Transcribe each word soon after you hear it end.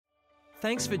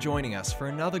Thanks for joining us for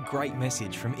another great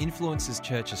message from Influencers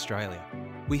Church Australia.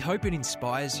 We hope it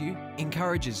inspires you,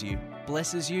 encourages you,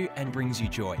 blesses you and brings you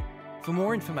joy. For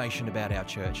more information about our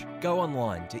church, go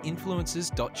online to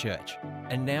influencers.church.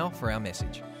 And now for our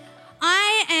message.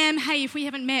 Hey, if we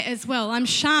haven't met as well, I'm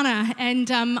Shana and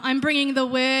I'm bringing the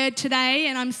word today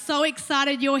and I'm so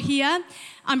excited you're here.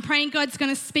 I'm praying God's going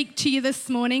to speak to you this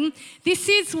morning. This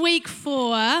is week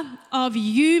 4 of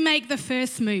You Make the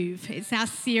First Move. It's our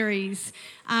series.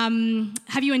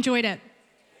 Have you enjoyed it?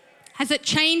 Has it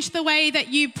changed the way that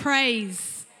you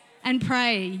praise and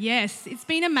pray? Yes, it's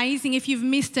been amazing. If you've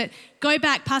missed it, go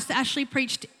back. Pastor Ashley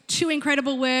preached 2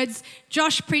 incredible words.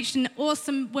 Josh preached an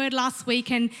awesome word last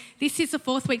week, and this is the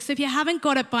 4th week. So if you haven't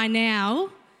got it by now,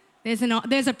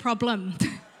 there's a problem.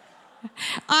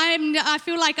 I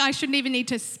feel like I shouldn't even need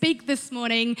to speak this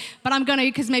morning, but I'm going to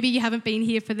because maybe you haven't been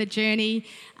here for the journey.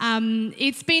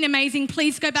 It's been amazing.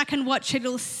 Please go back and watch it.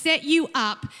 It'll set you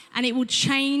up and it will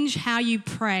change how you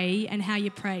pray and how you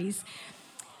praise.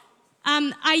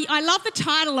 I love the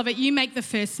title of it, You Make the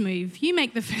First Move. You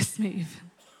make the first move.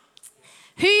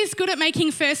 Who's good at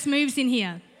making first moves in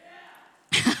here?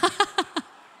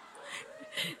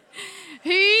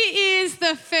 Who is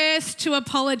the first to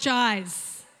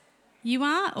apologise? You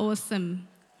are? Awesome.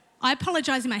 I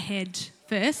apologise in my head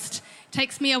first.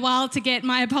 Takes me a while to get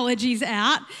my apologies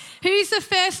out. Who's the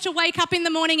first to wake up in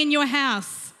the morning in your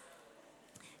house?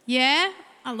 Yeah?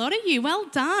 A lot of you. Well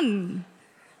done.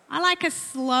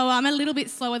 I'm a little bit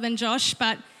slower than Josh,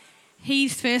 but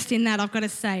he's first in that, I've got to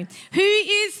say. Who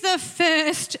is the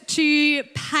first to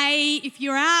pay if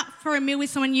you're out for a meal with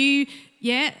someone there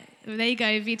you go,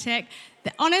 Vitek.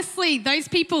 Honestly, those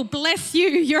people, bless you,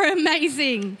 you're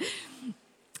amazing.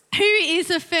 Who is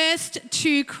the first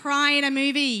to cry in a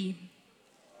movie?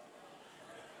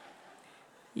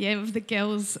 Yeah, of the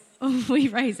girls, we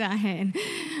raise our hand.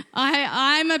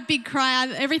 I'm a big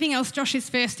crier. Everything else, Josh is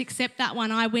first except that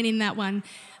one. I win in that one.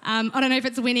 I don't know if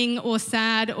it's winning or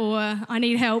sad or I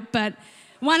need help, but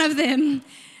one of them.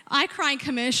 I cry in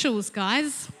commercials,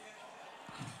 guys.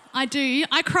 I do.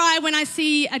 I cry when I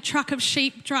see a truck of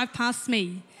sheep drive past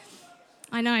me.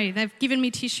 I know, they've given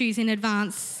me tissues in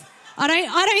advance. I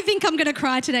don't think I'm going to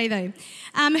cry today, though.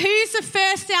 Who's the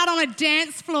first out on a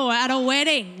dance floor at a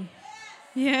wedding?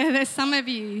 Yeah, there's some of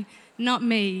you. Not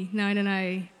me. No.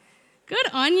 Good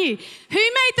on you. Who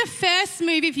made the first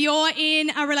move if you're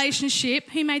in a relationship?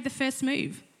 Who made the first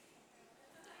move?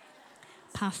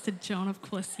 Pastor John, of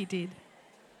course you did.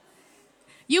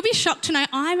 You'll be shocked to know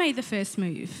I made the first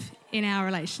move in our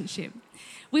relationship.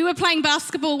 We were playing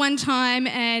basketball one time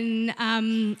and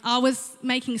I was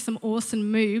making some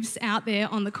awesome moves out there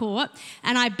on the court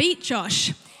and I beat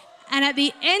Josh. And at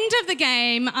the end of the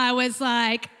game, I was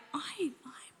like, I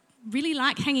really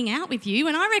like hanging out with you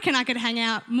and I reckon I could hang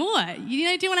out more. Do you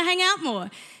want to hang out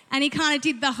more? And he kind of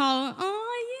did the whole,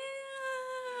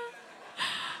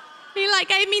 He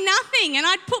gave me nothing and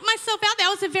I'd put myself out there.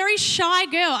 I was a very shy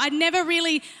girl. I'd never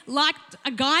really liked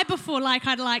a guy before like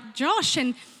I'd liked Josh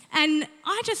and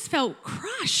I just felt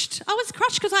crushed. I was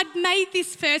crushed because I'd made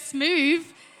this first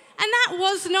move and that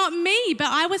was not me, but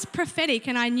I was prophetic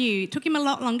and I knew. It took him a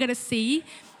lot longer to see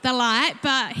the light,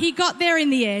 but he got there in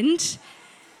the end.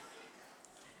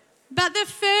 But the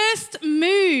first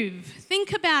move,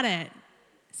 think about it.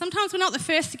 Sometimes we're not the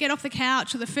first to get off the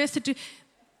couch or the first to do.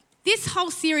 This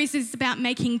whole series is about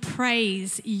making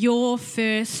praise your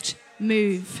first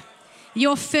move.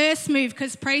 Your first move,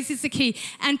 because praise is the key.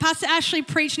 And Pastor Ashley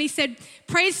preached and he said,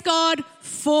 praise God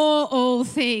for all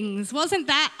things. Wasn't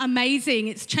that amazing?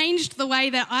 It's changed the way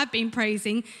that I've been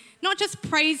praising. Not just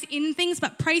praise in things,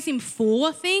 but praise Him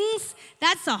for things.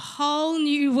 That's a whole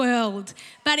new world.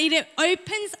 But it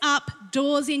opens up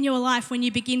doors in your life when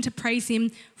you begin to praise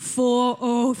Him for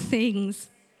all things.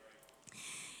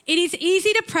 It is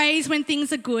easy to praise when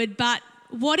things are good, but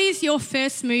what is your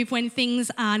first move when things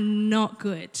are not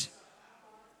good?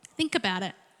 Think about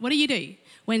it. What do you do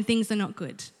when things are not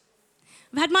good?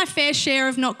 I've had my fair share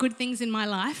of not good things in my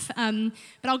life,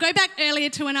 but I'll go back earlier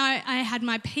to when I had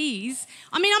my P's.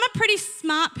 I'm a pretty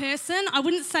smart person. I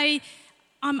wouldn't say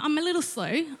I'm a little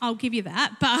slow, I'll give you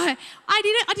that, but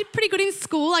I did pretty good in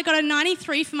school. I got a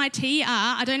 93 for my TR.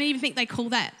 I don't even think they call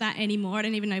that anymore. I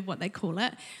don't even know what they call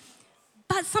it.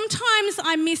 But sometimes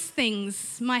I miss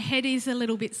things. My head is a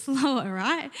little bit slower,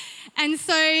 right? And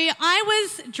so I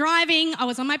was driving. I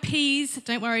was on my P's.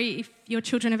 Don't worry if your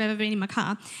children have ever been in my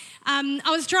car. I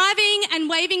was driving and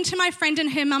waving to my friend and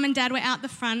her mum and dad were out the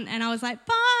front and I was like,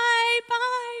 bye,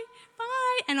 bye,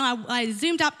 bye. And I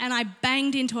zoomed up and I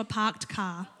banged into a parked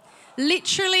car.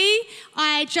 Literally,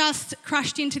 I just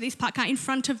crashed into this parked car in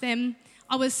front of them.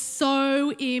 I was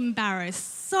so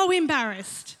embarrassed.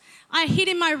 I hid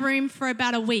in my room for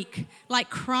about a week, like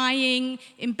crying,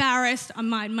 embarrassed,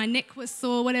 my neck was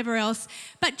sore, whatever else.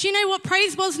 But do you know what?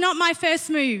 Praise was not my first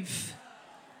move.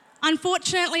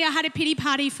 Unfortunately, I had a pity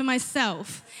party for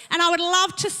myself. And I would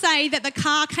love to say that the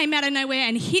car came out of nowhere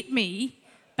and hit me,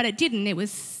 but it didn't. It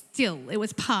was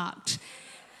parked.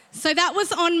 So that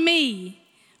was on me.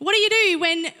 What do you do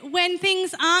when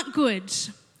things aren't good?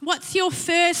 What's your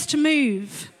first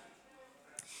move?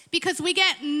 Because we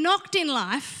get knocked in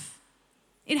life.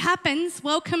 It happens.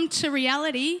 Welcome to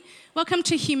reality. Welcome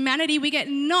to humanity. We get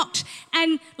knocked.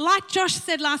 And like Josh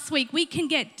said last week, we can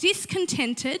get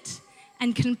discontented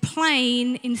and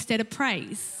complain instead of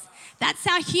praise. That's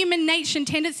our human nature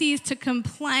tendency, is to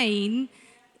complain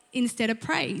instead of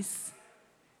praise.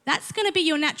 That's going to be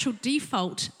your natural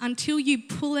default until you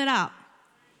pull it up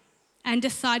and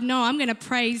decide, no, I'm going to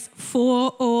praise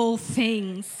for all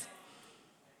things.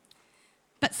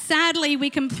 But sadly,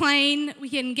 we complain, we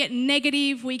can get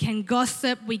negative, we can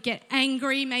gossip, we get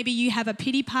angry. Maybe you have a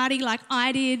pity party like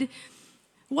I did.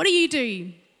 What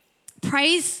do?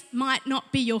 Praise might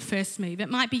not be your first move. It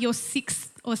might be your 6th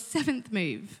or 7th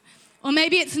move. Or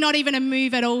maybe it's not even a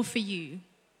move at all for you.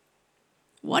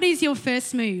 What is your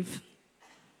first move?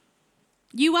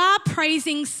 You are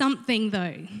praising something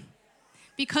though,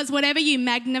 because whatever you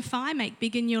magnify, make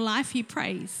big in your life, you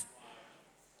praise.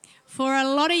 For a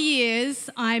lot of years,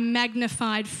 I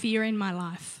magnified fear in my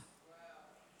life.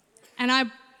 And I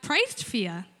praised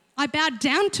fear. I bowed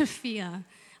down to fear.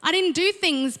 I didn't do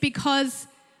things because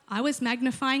I was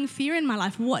magnifying fear in my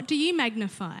life. What do you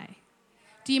magnify?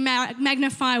 Do you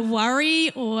magnify worry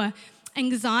or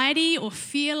anxiety or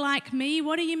fear like me?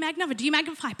 What do you magnify? Do you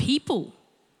magnify people?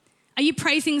 Are you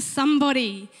praising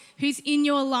somebody who's in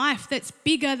your life that's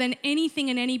bigger than anything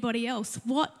and anybody else?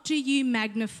 What do you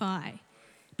magnify?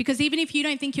 Because even if you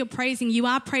don't think you're praising, you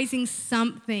are praising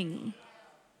something.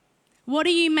 What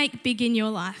do you make big in your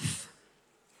life?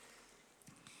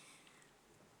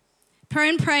 Prayer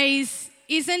and praise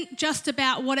isn't just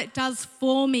about what it does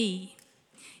for me.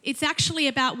 It's actually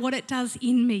about what it does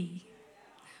in me.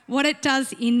 What it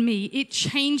does in me. It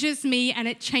changes me and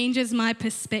it changes my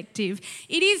perspective.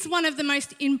 It is one of the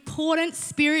most important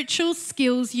spiritual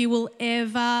skills you will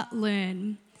ever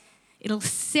learn. It'll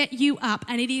set you up,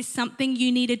 and it is something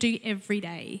you need to do every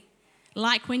day.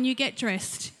 Like when you get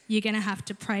dressed, you're going to have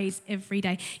to praise every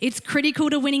day. It's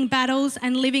critical to winning battles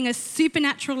and living a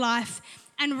supernatural life.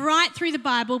 And right through the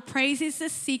Bible, praise is the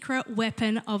secret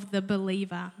weapon of the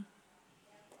believer.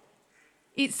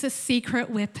 It's a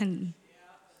secret weapon.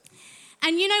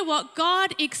 And you know what?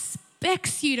 God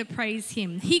expects you to praise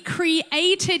him. He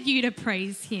created you to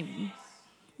praise him.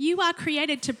 You are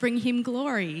created to bring him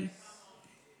glory.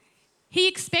 He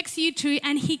expects you to,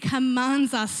 and he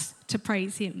commands us to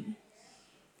praise him.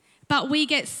 But we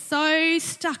get so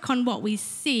stuck on what we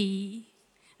see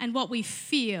and what we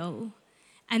feel,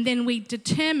 and then we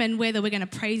determine whether we're going to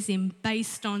praise him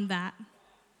based on that.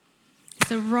 It's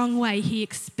the wrong way. He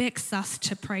expects us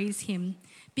to praise him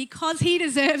because he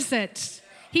deserves it.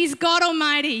 He's God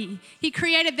Almighty. He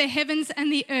created the heavens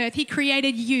and the earth. He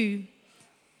created you.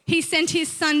 He sent his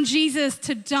son Jesus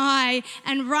to die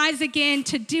and rise again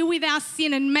to deal with our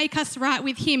sin and make us right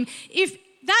with him. If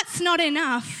that's not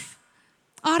enough,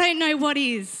 I don't know what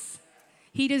is.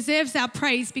 He deserves our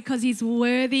praise because he's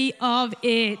worthy of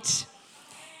it.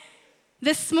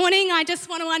 This morning, I just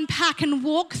want to unpack and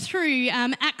walk through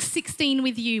Acts 16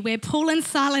 with you, where Paul and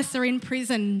Silas are in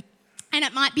prison. And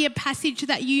it might be a passage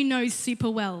that you know super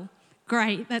well.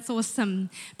 Great, that's awesome.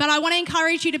 But I want to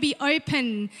encourage you to be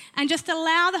open and just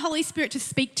allow the Holy Spirit to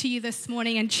speak to you this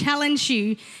morning and challenge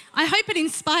you. I hope it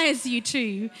inspires you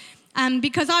too,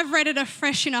 because I've read it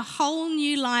afresh in a whole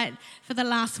new light for the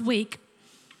last week.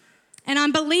 And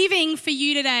I'm believing for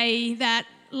you today that,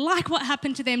 like what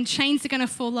happened to them, chains are going to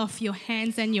fall off your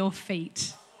hands and your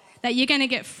feet, that you're going to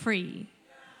get free.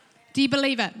 Do you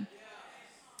believe it?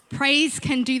 Praise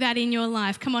can do that in your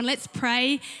life. Come on, let's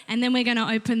pray, and then we're going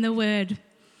to open the word.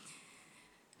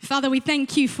 Father, we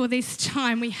thank you for this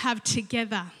time we have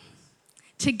together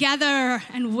to gather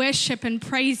and worship and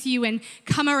praise you and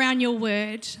come around your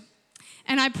word.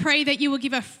 And I pray that you will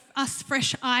give us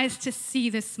fresh eyes to see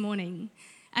this morning.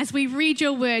 As we read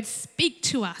your word, speak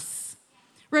to us.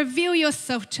 Reveal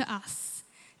yourself to us.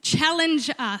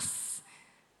 Challenge us.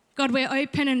 God, we're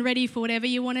open and ready for whatever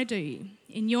you want to do.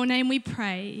 In your name we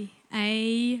pray.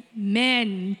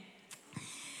 Amen.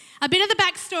 A bit of the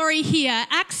backstory here.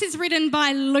 Acts is written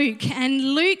by Luke,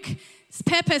 and Luke's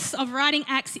purpose of writing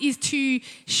Acts is to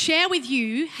share with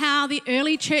you how the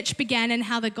early church began and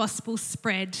how the gospel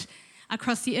spread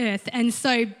across the earth. And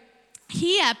so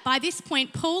here, by this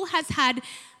point, Paul has had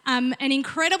an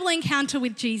incredible encounter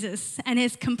with Jesus and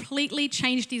has completely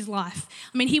changed his life.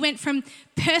 I mean, he went from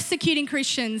persecuting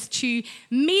Christians to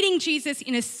meeting Jesus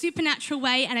in a supernatural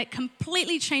way, and it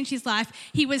completely changed his life.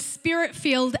 He was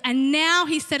spirit-filled, and now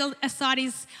he set aside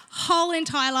his whole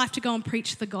entire life to go and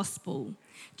preach the gospel.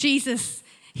 Jesus,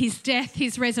 his death,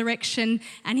 his resurrection,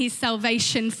 and his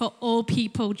salvation for all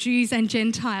people, Jews and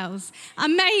Gentiles.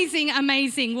 Amazing,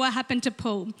 amazing what happened to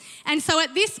Paul. And so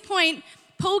at this point,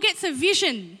 Paul gets a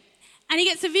vision, and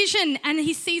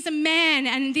he sees a man,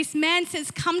 and this man says,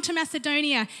 come to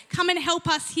Macedonia, come and help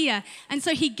us here. And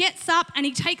so he gets up and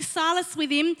he takes Silas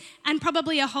with him and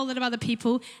probably a whole lot of other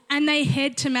people, and they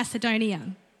head to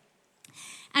Macedonia.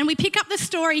 And we pick up the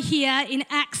story here in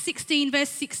Acts 16, verse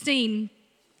 16.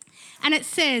 And it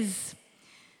says,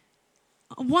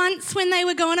 once when they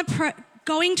were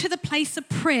going to the place of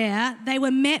prayer, they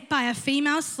were met by a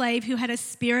female slave who had a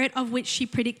spirit of which she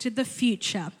predicted the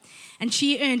future. And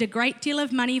she earned a great deal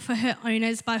of money for her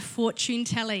owners by fortune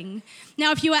telling.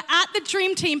 Now, if you were at the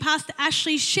Dream Team, Pastor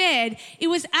Ashley shared,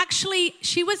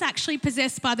 she was actually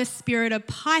possessed by the spirit of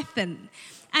Python.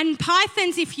 And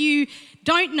pythons, if you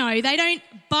don't know, they don't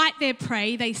bite their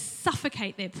prey, they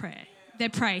suffocate their prey.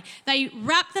 They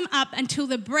wrap them up until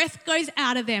the breath goes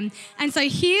out of them. And so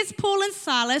here's Paul and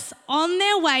Silas on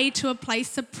their way to a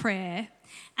place of prayer.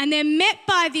 And they're met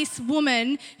by this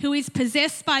woman who is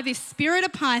possessed by this spirit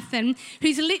of Python,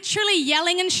 who's literally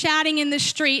yelling and shouting in the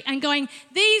street and going,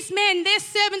 these men, they're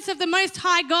servants of the Most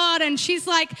High God. And she's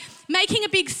like making a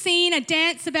big scene, a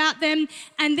dance about them.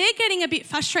 And they're getting a bit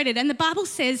frustrated. And the Bible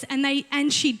says,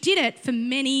 and she did it for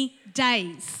many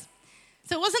days.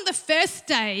 So it wasn't the first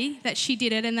day that she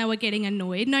did it and they were getting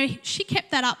annoyed. No, she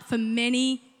kept that up for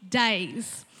many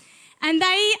days. And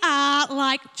they are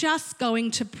like just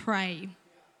going to pray.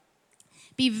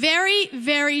 Be very,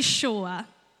 very sure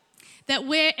that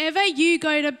wherever you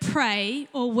go to pray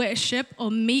or worship or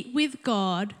meet with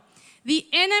God, the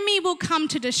enemy will come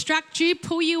to distract you,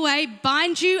 pull you away,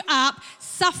 bind you up,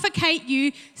 suffocate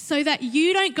you so that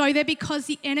you don't go there, because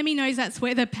the enemy knows that's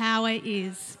where the power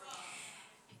is.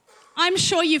 I'm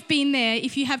sure you've been there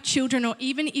if you have children, or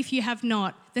even if you have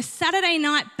not. The Saturday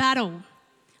night battle.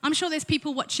 I'm sure there's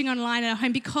people watching online at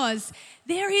home, because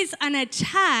there is an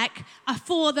attack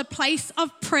for the place of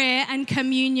prayer and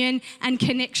communion and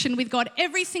connection with God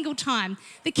every single time.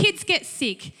 The kids get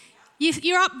sick.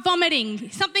 You're up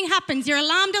vomiting. Something happens. Your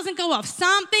alarm doesn't go off.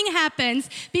 Something happens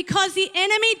because the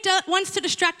enemy wants to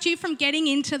distract you from getting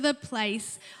into the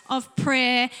place of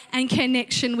prayer and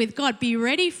connection with God. Be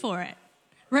ready for it.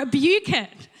 Rebuke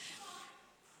it.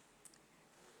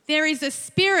 There is a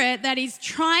spirit that is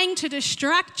trying to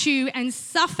distract you and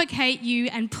suffocate you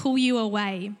and pull you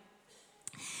away.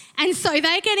 And so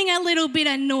they're getting a little bit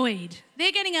annoyed.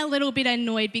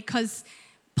 Because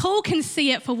Paul can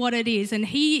see it for what it is. And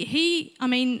he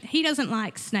doesn't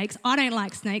like snakes. I don't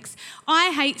like snakes. I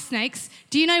hate snakes.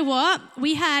 Do you know what?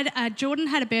 Jordan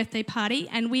had a birthday party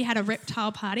and we had a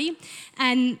reptile party.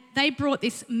 And they brought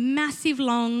this massive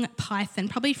long python,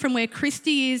 probably from where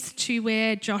Christy is to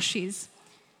where Josh is.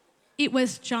 It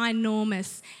was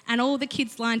ginormous. And all the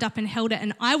kids lined up and held it.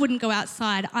 And I wouldn't go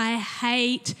outside. I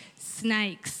hate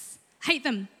snakes. Hate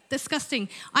them. Disgusting.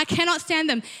 I cannot stand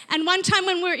them. And one time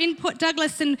when we were in Port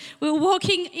Douglas and we were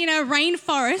walking in a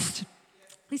rainforest,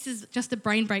 this is just a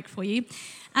brain break for you.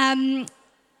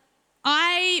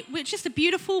 Just a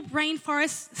beautiful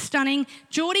rainforest, stunning.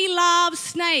 Geordie loves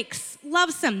snakes,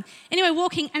 loves them. Anyway,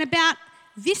 walking, and about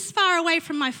this far away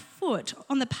from my foot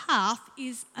on the path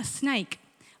is a snake.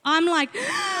 I'm like,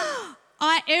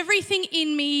 everything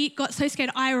in me got so scared.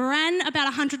 I ran about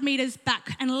 100 metres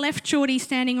back and left Geordie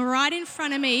standing right in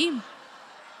front of me.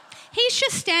 He's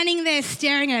just standing there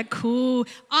staring at it. Cool.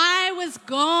 I was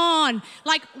gone.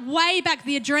 Like way back,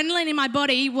 the adrenaline in my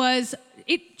body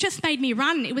it just made me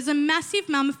run. It was a massive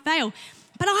mum fail.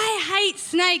 But I hate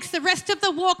snakes. The rest of the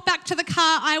walk back to the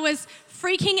car, I was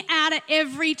freaking out at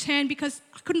every turn because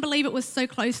I couldn't believe it was so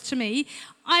close to me.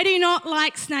 I do not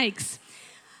like snakes.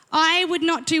 I would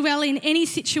not do well in any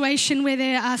situation where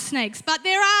there are snakes. But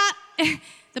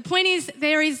the point is,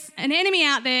 there is an enemy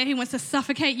out there who wants to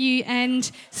suffocate you and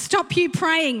stop you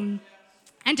praying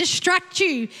and distract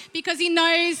you, because he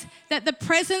knows that the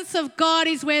presence of God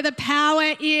is where the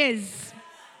power is.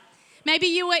 Maybe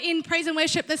you were in praise and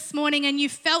worship this morning and you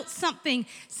felt something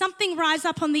rise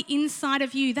up on the inside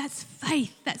of you. That's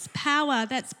faith, that's power,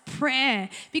 that's prayer,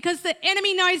 because the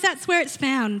enemy knows that's where it's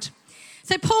found.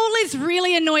 So Paul is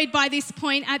really annoyed by this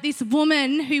point at this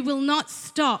woman who will not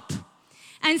stop.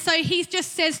 And so he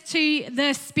just says to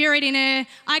the spirit in her,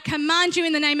 I command you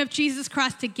in the name of Jesus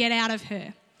Christ to get out of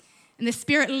her. and the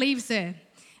spirit leaves her,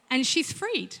 and she's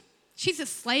freed. She's a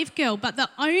slave girl, but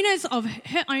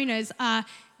her owners are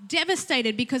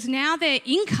devastated because now their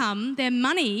income, their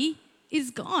money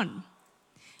is gone.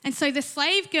 And so the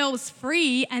slave girl's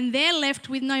free and they're left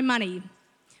with no money.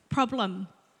 Problem.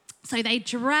 So they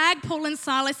drag Paul and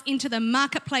Silas into the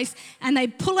marketplace and they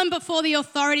pull them before the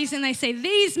authorities and they say,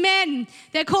 these men,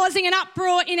 they're causing an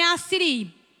uproar in our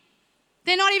city.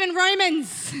 They're not even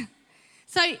Romans.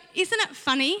 So isn't it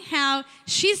funny how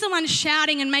she's the one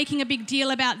shouting and making a big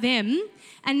deal about them,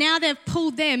 and now they've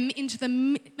pulled them into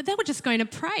but they were just going to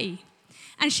pray.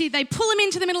 And they pull them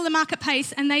into the middle of the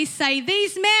marketplace and they say,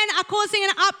 these men are causing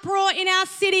an uproar in our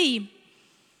city.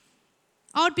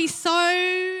 I would be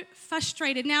so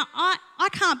frustrated. Now, I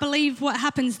can't believe what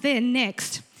happens there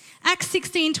next. Acts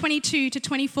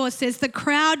 16:22-24 says, the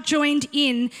crowd joined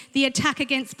in the attack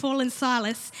against Paul and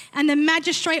Silas, and the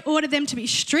magistrate ordered them to be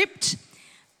stripped,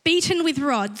 beaten with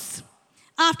rods.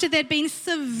 After they'd been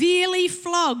severely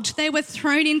flogged, they were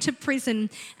thrown into prison,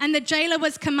 and the jailer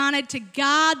was commanded to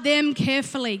guard them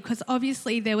carefully, because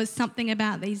obviously there was something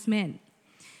about these men.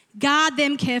 Guard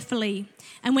them carefully.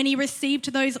 And when he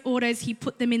received those orders, he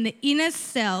put them in the inner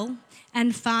cell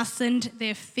and fastened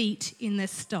their feet in the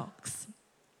stocks.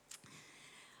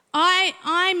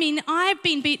 I mean, I've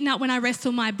been beaten up when I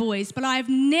wrestle my boys, but I've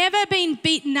never been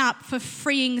beaten up for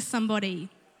freeing somebody.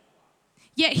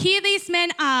 Yet here these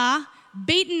men are,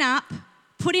 beaten up,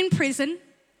 put in prison.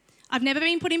 I've never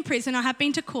been put in prison. I have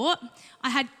been to court.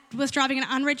 Was driving an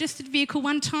unregistered vehicle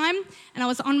one time and I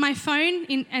was on my phone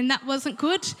and that wasn't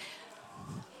good.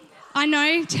 I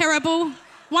know, terrible.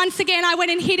 Once again, I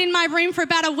went and hid in my room for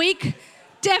about a week,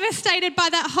 devastated by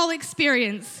that whole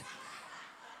experience.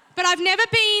 But I've never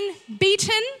been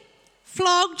beaten,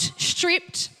 flogged,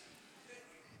 stripped,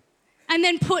 and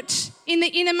then put in the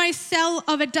innermost cell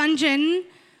of a dungeon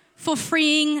for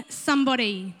freeing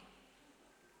somebody.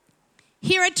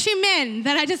 Here are two men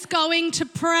that are just going to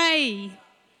pray.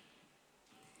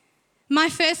 My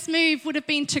first move would have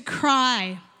been to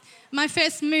cry. My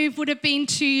first move would have been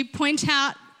to point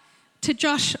out to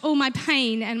Josh all my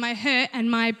pain and my hurt and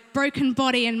my broken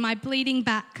body and my bleeding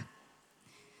back.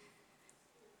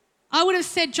 I would have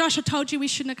said, Josh, I told you we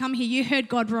shouldn't have come here. You heard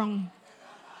God wrong.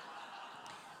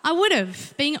 I would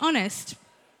have, being honest.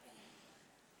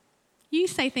 You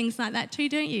say things like that too,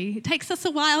 don't you? It takes us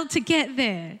a while to get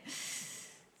there.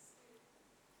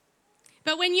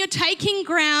 But when you're taking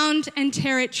ground and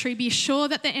territory, be sure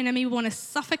that the enemy will want to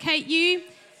suffocate you,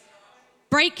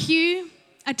 break you,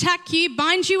 attack you,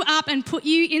 bind you up and put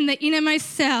you in the innermost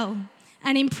cell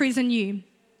and imprison you.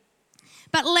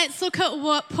 But let's look at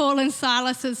what Paul and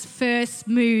Silas's first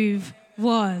move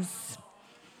was.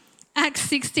 Acts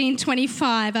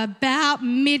 16:25, about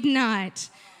midnight,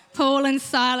 Paul and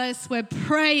Silas were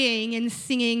praying and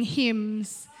singing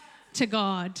hymns to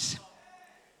God.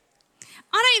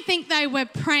 I don't think they were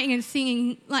praying and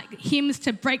singing like hymns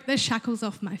to break the shackles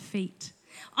off my feet.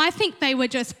 I think they were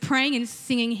just praying and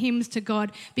singing hymns to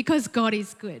God because God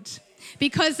is good.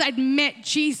 Because they'd met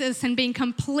Jesus and been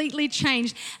completely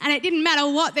changed, and it didn't matter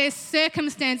what their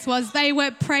circumstance was, they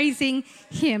were praising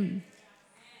him.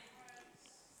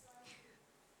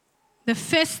 The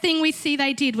first thing we see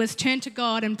they did was turn to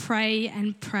God and pray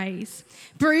and praise.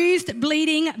 Bruised,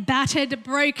 bleeding, battered,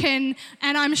 broken,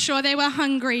 and I'm sure they were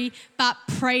hungry, but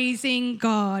praising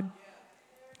God.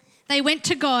 They went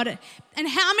to God. And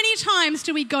how many times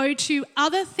do we go to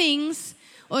other things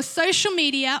or social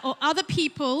media or other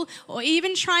people or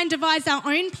even try and devise our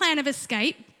own plan of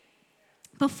escape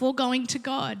before going to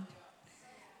God?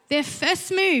 Their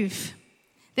first move,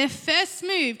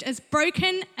 as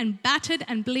broken and battered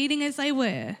and bleeding as they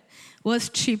were, was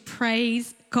to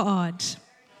praise God.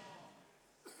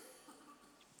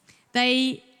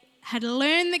 They had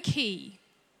learned the key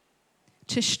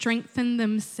to strengthen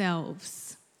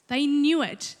themselves. They knew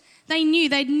it. They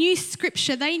knew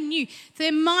scripture. They knew.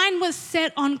 Their mind was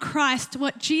set on Christ,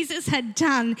 what Jesus had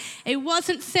done. It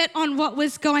wasn't set on what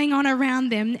was going on around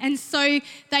them. And so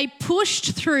they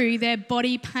pushed through their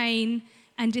body pain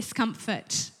and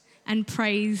discomfort and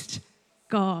praised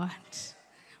God.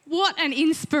 What an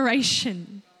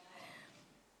inspiration.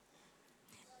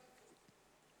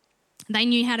 They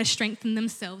knew how to strengthen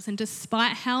themselves, and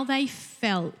despite how they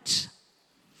felt,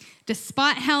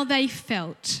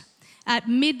 at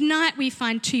midnight we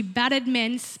find two battered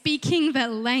men speaking the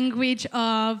language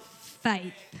of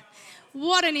faith.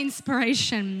 What an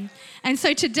inspiration. And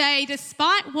so today,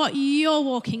 despite what you're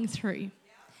walking through,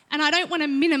 and I don't want to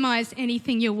minimize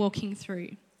anything you're walking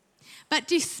through, but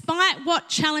despite what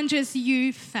challenges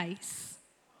you face,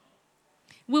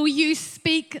 will you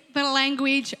speak the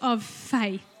language of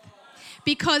faith?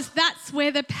 because that's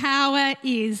where the power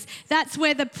is. That's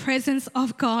where the presence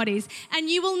of God is. And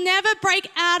you will never break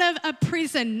out of a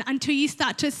prison until you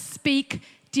start to speak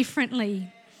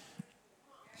differently.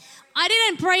 I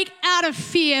didn't break out of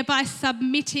fear by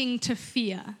submitting to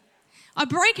fear. I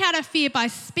break out of fear by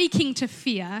speaking to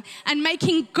fear and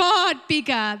making God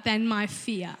bigger than my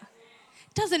fear.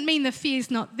 Doesn't mean the fear's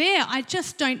not there. I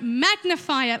just don't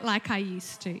magnify it like I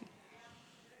used to.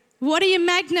 What do you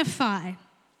magnify?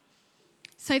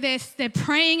 So they're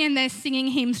praying and they're singing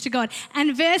hymns to God.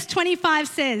 And verse 25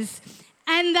 says,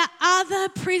 and the other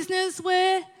prisoners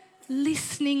were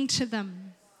listening to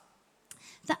them.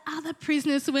 The other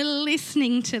prisoners were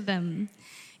listening to them.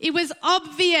 It was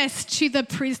obvious to the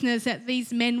prisoners that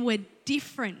these men were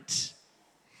different.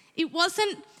 They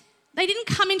didn't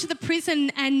come into the prison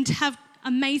and have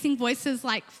amazing voices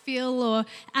like Phil or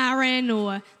Aaron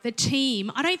or the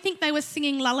team. I don't think they were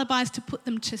singing lullabies to put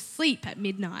them to sleep at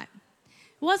midnight.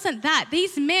 It wasn't that.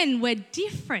 These men were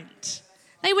different.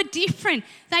 They were different.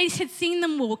 They had seen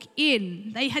them walk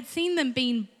in. They had seen them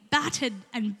being battered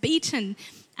and beaten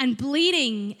and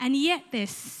bleeding, and yet they're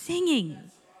singing.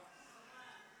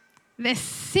 They're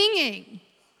singing.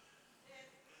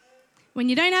 When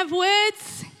you don't have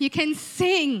words, you can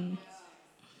sing.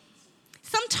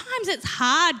 Sometimes it's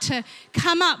hard to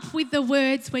come up with the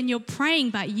words when you're praying,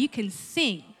 but you can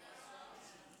sing.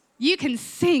 You can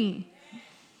sing.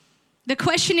 The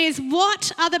question is,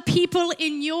 what are the people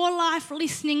in your life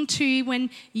listening to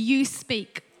when you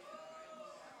speak?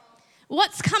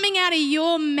 What's coming out of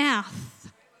your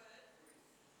mouth?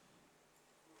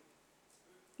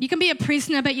 You can be a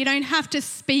prisoner, but you don't have to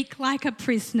speak like a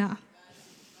prisoner.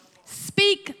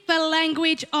 Speak the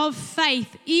language of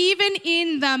faith, even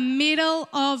in the middle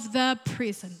of the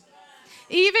prison,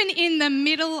 even in the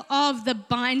middle of the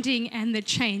binding and the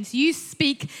chains. You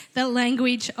speak the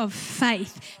language of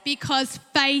faith because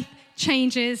faith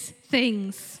changes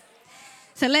things.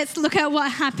 So let's look at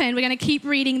what happened. We're going to keep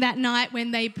reading that night when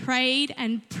they prayed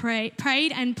and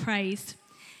praised,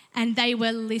 and they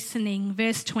were listening.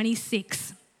 Verse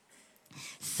 26.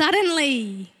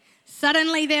 Suddenly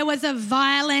there was a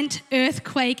violent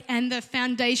earthquake and the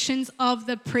foundations of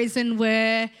the prison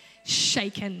were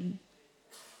shaken.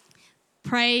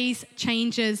 Praise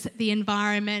changes the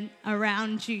environment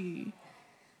around you.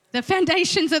 The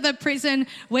foundations of the prison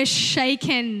were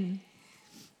shaken.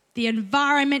 The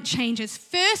environment changes.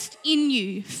 First in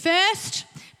you. First,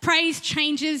 praise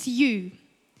changes you.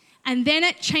 And then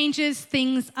it changes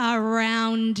things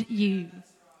around you.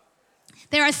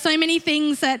 There are so many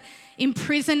things that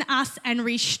imprison us and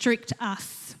restrict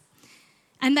us.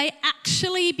 And they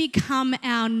actually become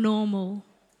our normal.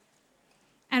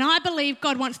 And I believe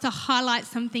God wants to highlight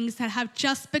some things that have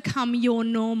just become your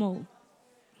normal.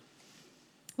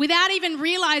 Without even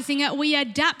realizing it, we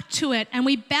adapt to it and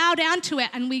we bow down to it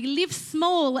and we live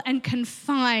small and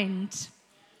confined.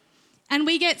 And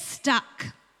we get stuck.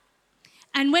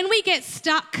 And when we get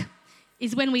stuck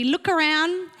is when we look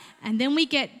around and then we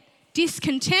get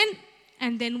discontent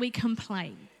and then we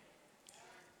complain.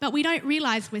 But we don't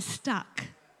realize we're stuck.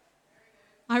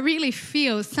 I really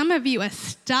feel some of you are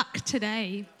stuck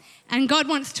today, and God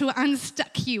wants to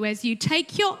unstuck you as you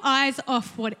take your eyes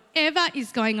off whatever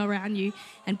is going around you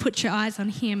and put your eyes on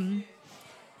Him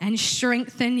and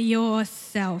strengthen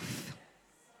yourself.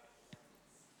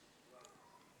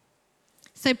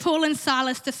 So Paul and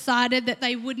Silas decided that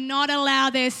they would not allow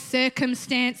their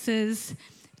circumstances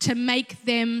to make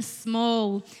them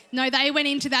small. No, they went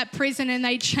into that prison and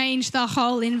they changed the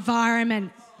whole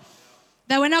environment.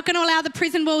 They were not going to allow the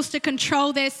prison walls to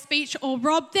control their speech or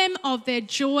rob them of their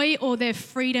joy or their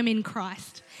freedom in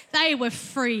Christ. They were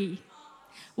free.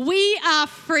 We are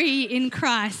free in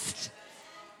Christ.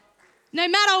 No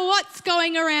matter what's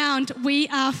going around, we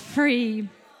are free.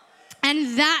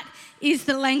 And that is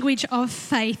the language of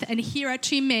faith. And here are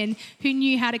two men who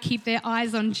knew how to keep their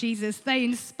eyes on Jesus. They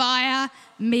inspire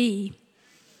me.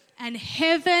 And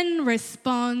heaven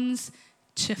responds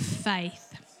to faith.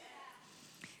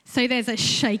 So there's a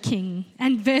shaking.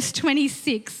 And verse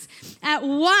 26, at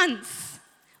once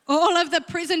all of the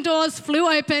prison doors flew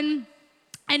open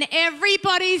and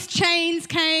everybody's chains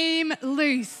came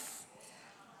loose.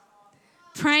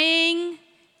 Praying,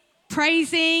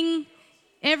 praising,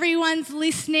 everyone's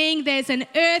listening. There's an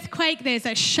earthquake, there's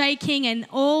a shaking, and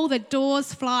all the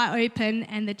doors fly open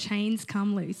and the chains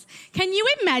come loose. Can you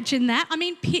imagine that? I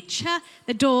mean, picture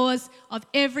the doors of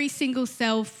every single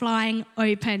cell flying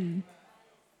open.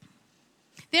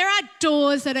 There are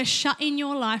doors that are shut in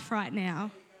your life right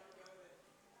now,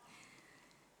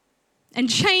 and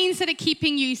chains that are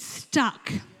keeping you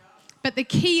stuck. But the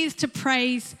key is to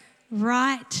praise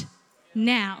right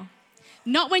now.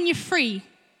 Not when you're free.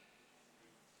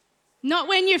 Not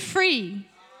when you're free.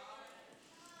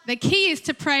 The key is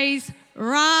to praise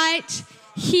right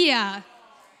here,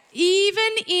 even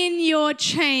in your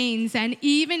chains and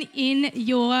even in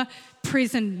your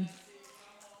prison.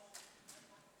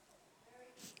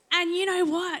 And you know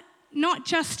what? Not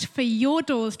just for your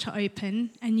doors to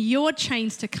open and your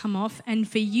chains to come off and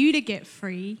for you to get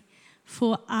free,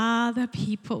 for other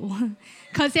people.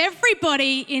 Because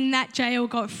everybody in that jail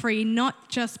got free, not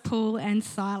just Paul and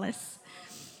Silas.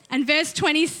 And verse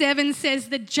 27 says,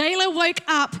 the jailer woke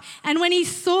up, and when he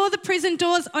saw the prison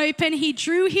doors open, he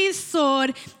drew his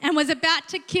sword and was about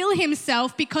to kill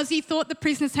himself because he thought the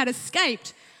prisoners had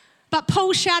escaped. But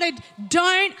Paul shouted,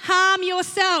 don't harm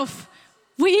yourself.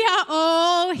 We are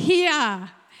all here.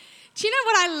 Do you know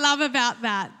what I love about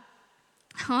that?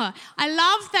 I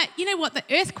love that, you know what, the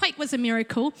earthquake was a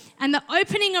miracle, and the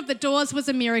opening of the doors was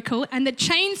a miracle, and the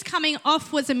chains coming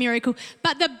off was a miracle.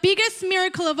 But the biggest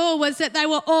miracle of all was that they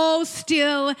were all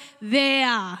still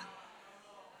there.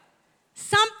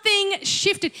 Something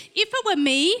shifted. If it were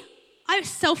me, I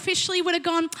selfishly would have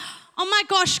gone, oh my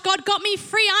gosh, God got me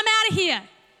free, I'm out of here.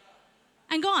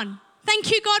 And gone. Thank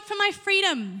you, God, for my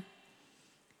freedom.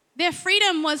 Their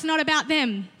freedom was not about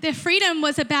them. Their freedom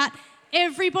was about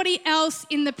everybody else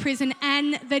in the prison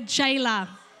and the jailer.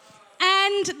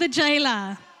 And the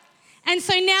jailer. And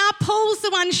so now Paul's the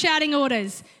one shouting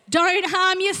orders. Don't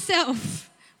harm yourself.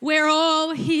 We're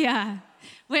all here.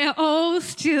 We're all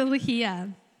still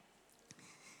here.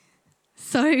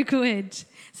 So good.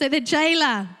 So the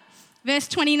jailer, verse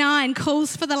 29,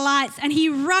 calls for the lights, and he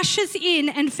rushes in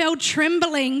and fell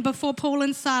trembling before Paul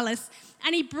and Silas.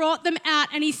 And he brought them out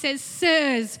and he says,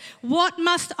 sirs, what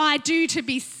must I do to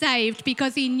be saved?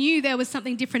 Because he knew there was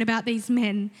something different about these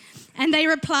men. And they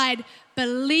replied,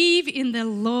 believe in the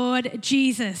Lord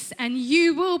Jesus and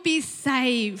you will be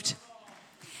saved.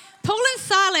 Paul and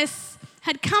Silas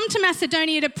had come to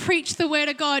Macedonia to preach the word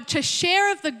of God, to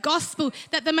share of the gospel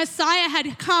that the Messiah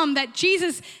had come, that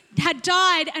Jesus had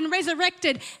died and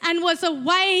resurrected and was the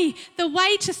way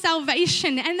to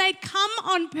salvation. And they'd come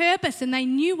on purpose and they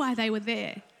knew why they were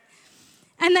there.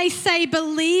 And they say,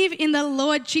 believe in the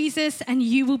Lord Jesus and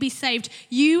you will be saved,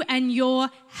 you and your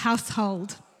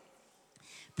household.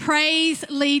 Praise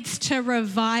leads to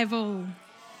revival.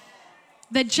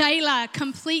 The jailer,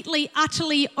 completely,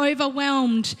 utterly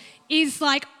overwhelmed, is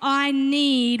like, I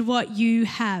need what you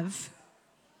have.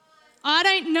 I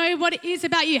don't know what it is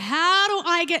about you. How do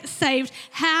I get saved?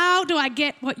 How do I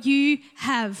get what you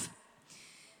have?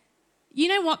 You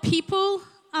know what? People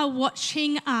are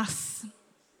watching us.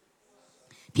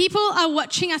 People are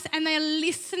watching us and they're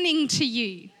listening to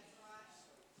you.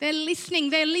 They're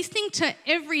listening. They're listening to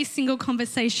every single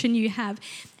conversation you have.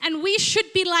 And we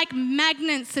should be like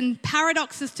magnets and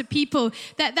paradoxes to people,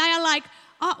 that they are like,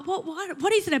 oh,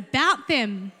 what is it about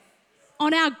them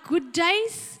on our good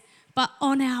days, but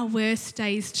on our worst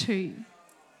days too?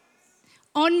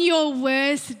 On your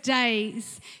worst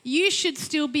days, you should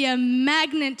still be a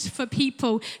magnet for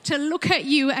people to look at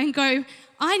you and go,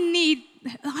 I need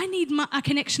a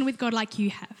connection with God like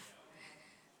you have.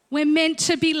 We're meant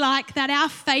to be like that. Our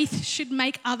faith should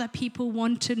make other people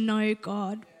want to know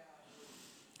God.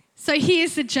 So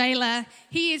here's the jailer.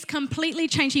 He is completely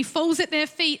changed. He falls at their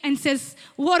feet and says,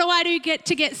 what do I do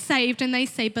to get saved? And they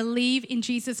say, believe in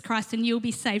Jesus Christ and you'll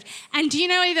be saved. And do you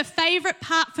know the favourite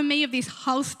part for me of this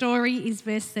whole story is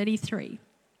verse 33.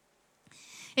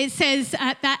 It says,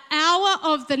 at that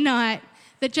hour of the night,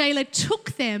 the jailer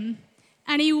took them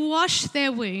and he washed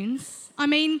their wounds. I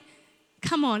mean,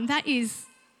 come on,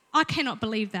 I cannot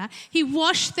believe that. He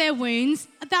washed their wounds.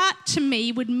 That to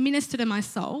me would minister to my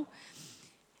soul.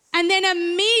 And then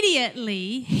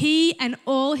immediately he and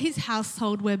all his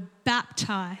household were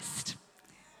baptized.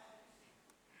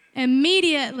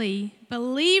 Immediately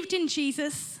believed in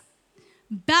Jesus,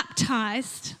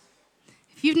 baptized.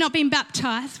 If you've not been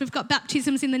baptized, we've got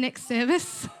baptisms in the next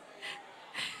service.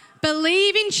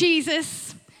 Believe in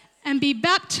Jesus and be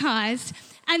baptized.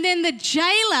 And then the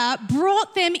jailer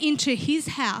brought them into his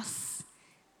house.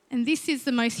 And this is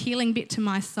the most healing bit to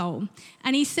my soul.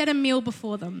 And he set a meal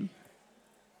before them.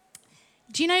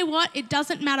 Do you know what? It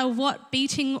doesn't matter what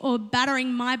beating or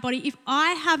battering my body. If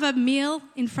I have a meal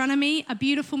in front of me, a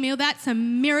beautiful meal, that's a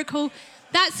miracle.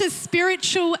 That's as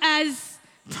spiritual as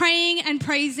praying and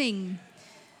praising.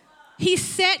 He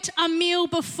set a meal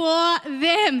before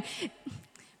them.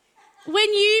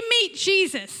 When you meet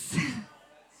Jesus,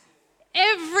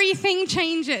 everything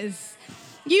changes.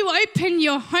 You open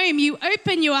your home, you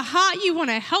open your heart, you want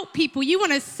to help people, you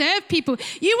want to serve people.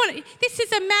 This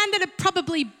is a man that had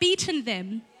probably beaten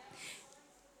them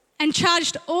and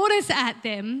charged orders at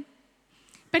them,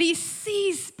 But he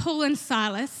sees Paul and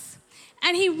Silas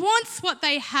and he wants what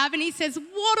they have and he says,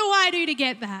 what do I do to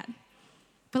get that?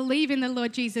 Believe in the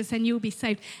Lord Jesus and you'll be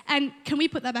saved. And can we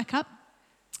put that back up?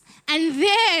 And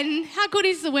then, how good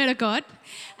is the word of God?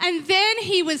 And then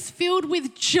he was filled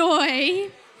with joy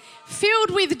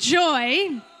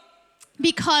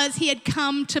because he had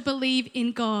come to believe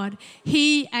in God,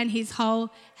 he and his whole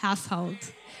household.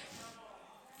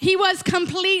 He was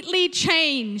completely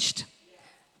changed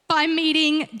by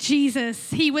meeting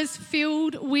Jesus. He was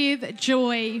filled with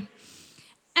joy.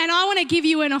 And I want to give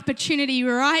you an opportunity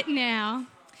right now.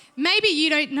 Maybe you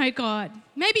don't know God.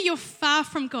 Maybe you're far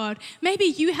from God. Maybe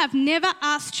you have never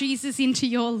asked Jesus into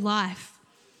your life.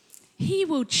 He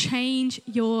will change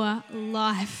your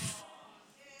life.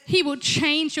 He will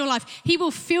change your life. He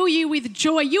will fill you with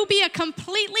joy. You'll be a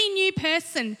completely new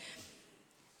person.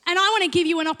 And I want to give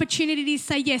you an opportunity to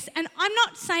say yes. And I'm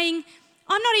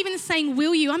not even saying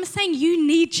will you. I'm saying you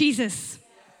need Jesus.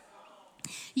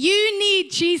 You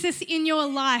need Jesus in your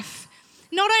life.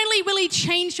 Not only will he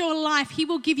change your life, he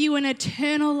will give you an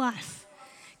eternal life.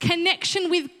 Connection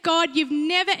with God you've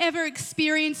never ever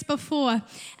experienced before.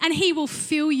 And he will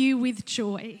fill you with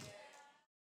joy.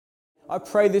 I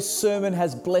pray this sermon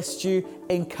has blessed you,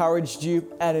 encouraged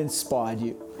you, and inspired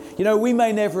you. You know, we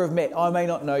may never have met. I may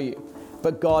not know you,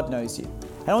 but God knows you.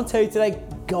 And I want to tell you today,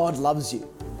 God loves you.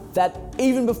 That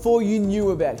even before you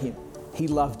knew about him, he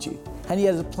loved you. And he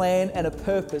has a plan and a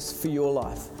purpose for your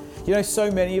life. You know, so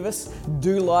many of us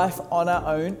do life on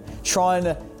our own, trying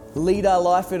to lead our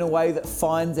life in a way that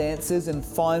finds answers and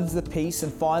finds the peace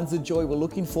and finds the joy we're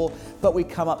looking for, but we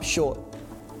come up short.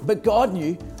 But God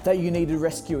knew that you needed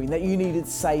rescuing, that you needed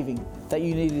saving, that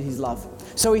you needed his love.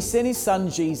 So he sent his son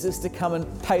Jesus to come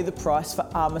and pay the price for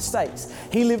our mistakes.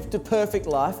 He lived a perfect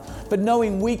life, but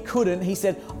knowing we couldn't, he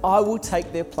said, I will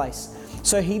take their place.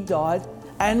 So he died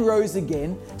and rose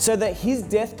again so that his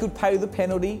death could pay the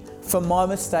penalty for my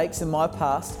mistakes and my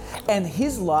past, and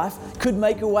his life could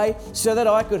make a way so that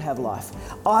I could have life.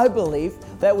 I believe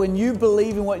that when you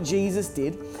believe in what Jesus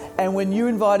did and when you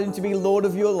invite him to be Lord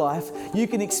of your life, you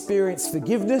can experience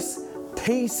forgiveness,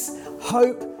 peace,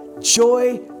 hope,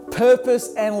 joy,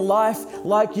 purpose and life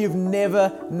like you've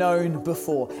never known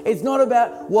before. It's not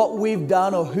about what we've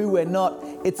done or who we're not.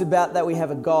 It's about that we have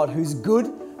a God who's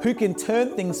good, who can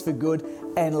turn things for good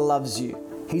and loves you.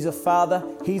 He's a father,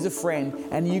 he's a friend,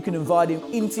 and you can invite him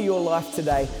into your life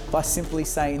today by simply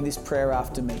saying this prayer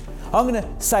after me. I'm going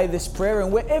to say this prayer,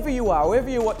 and wherever you are, wherever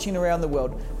you're watching around the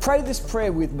world, pray this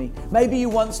prayer with me. Maybe you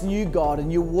once knew God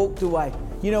and you walked away.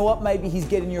 You know what? Maybe he's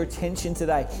getting your attention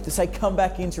today to say, come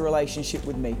back into relationship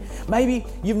with me. Maybe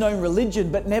you've known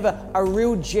religion, but never a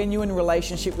real genuine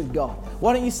relationship with God.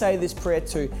 Why don't you say this prayer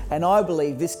too? And I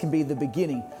believe this can be the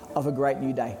beginning of a great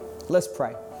new day. Let's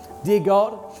pray. Dear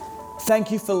God,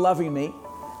 thank you for loving me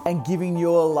and giving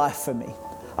your life for me.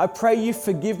 I pray you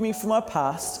forgive me for my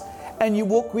past and you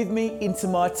walk with me into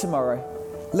my tomorrow.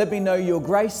 Let me know your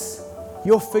grace,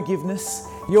 your forgiveness,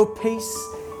 your peace,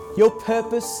 your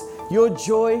purpose, your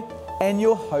joy and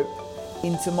your hope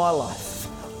into my life.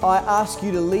 I ask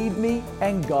you to lead me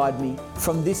and guide me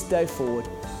from this day forward.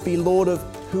 Be Lord of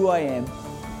who I am.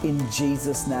 In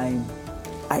Jesus' name,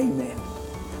 amen.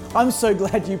 I'm so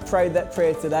glad you prayed that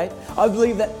prayer today. I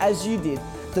believe that as you did,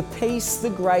 the peace, the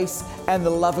grace, and the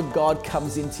love of God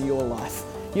comes into your life.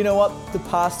 You know what? The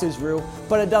past is real,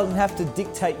 but it doesn't have to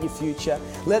dictate your future.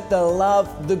 Let the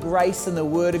love, the grace, and the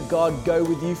word of God go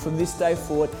with you from this day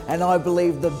forward, and I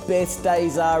believe the best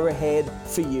days are ahead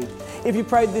for you. If you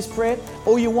prayed this prayer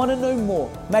or you want to know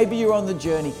more, maybe you're on the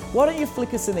journey, why don't you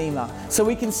flick us an email so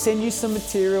we can send you some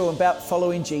material about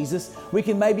following Jesus. We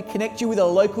can maybe connect you with a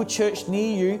local church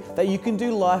near you that you can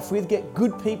do life with, get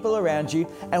good people around you,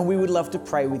 and we would love to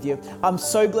pray with you. I'm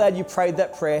so glad you prayed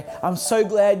that prayer. I'm so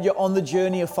glad you're on the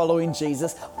journey of following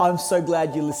Jesus. I'm so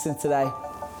glad you listened today.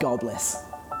 God bless.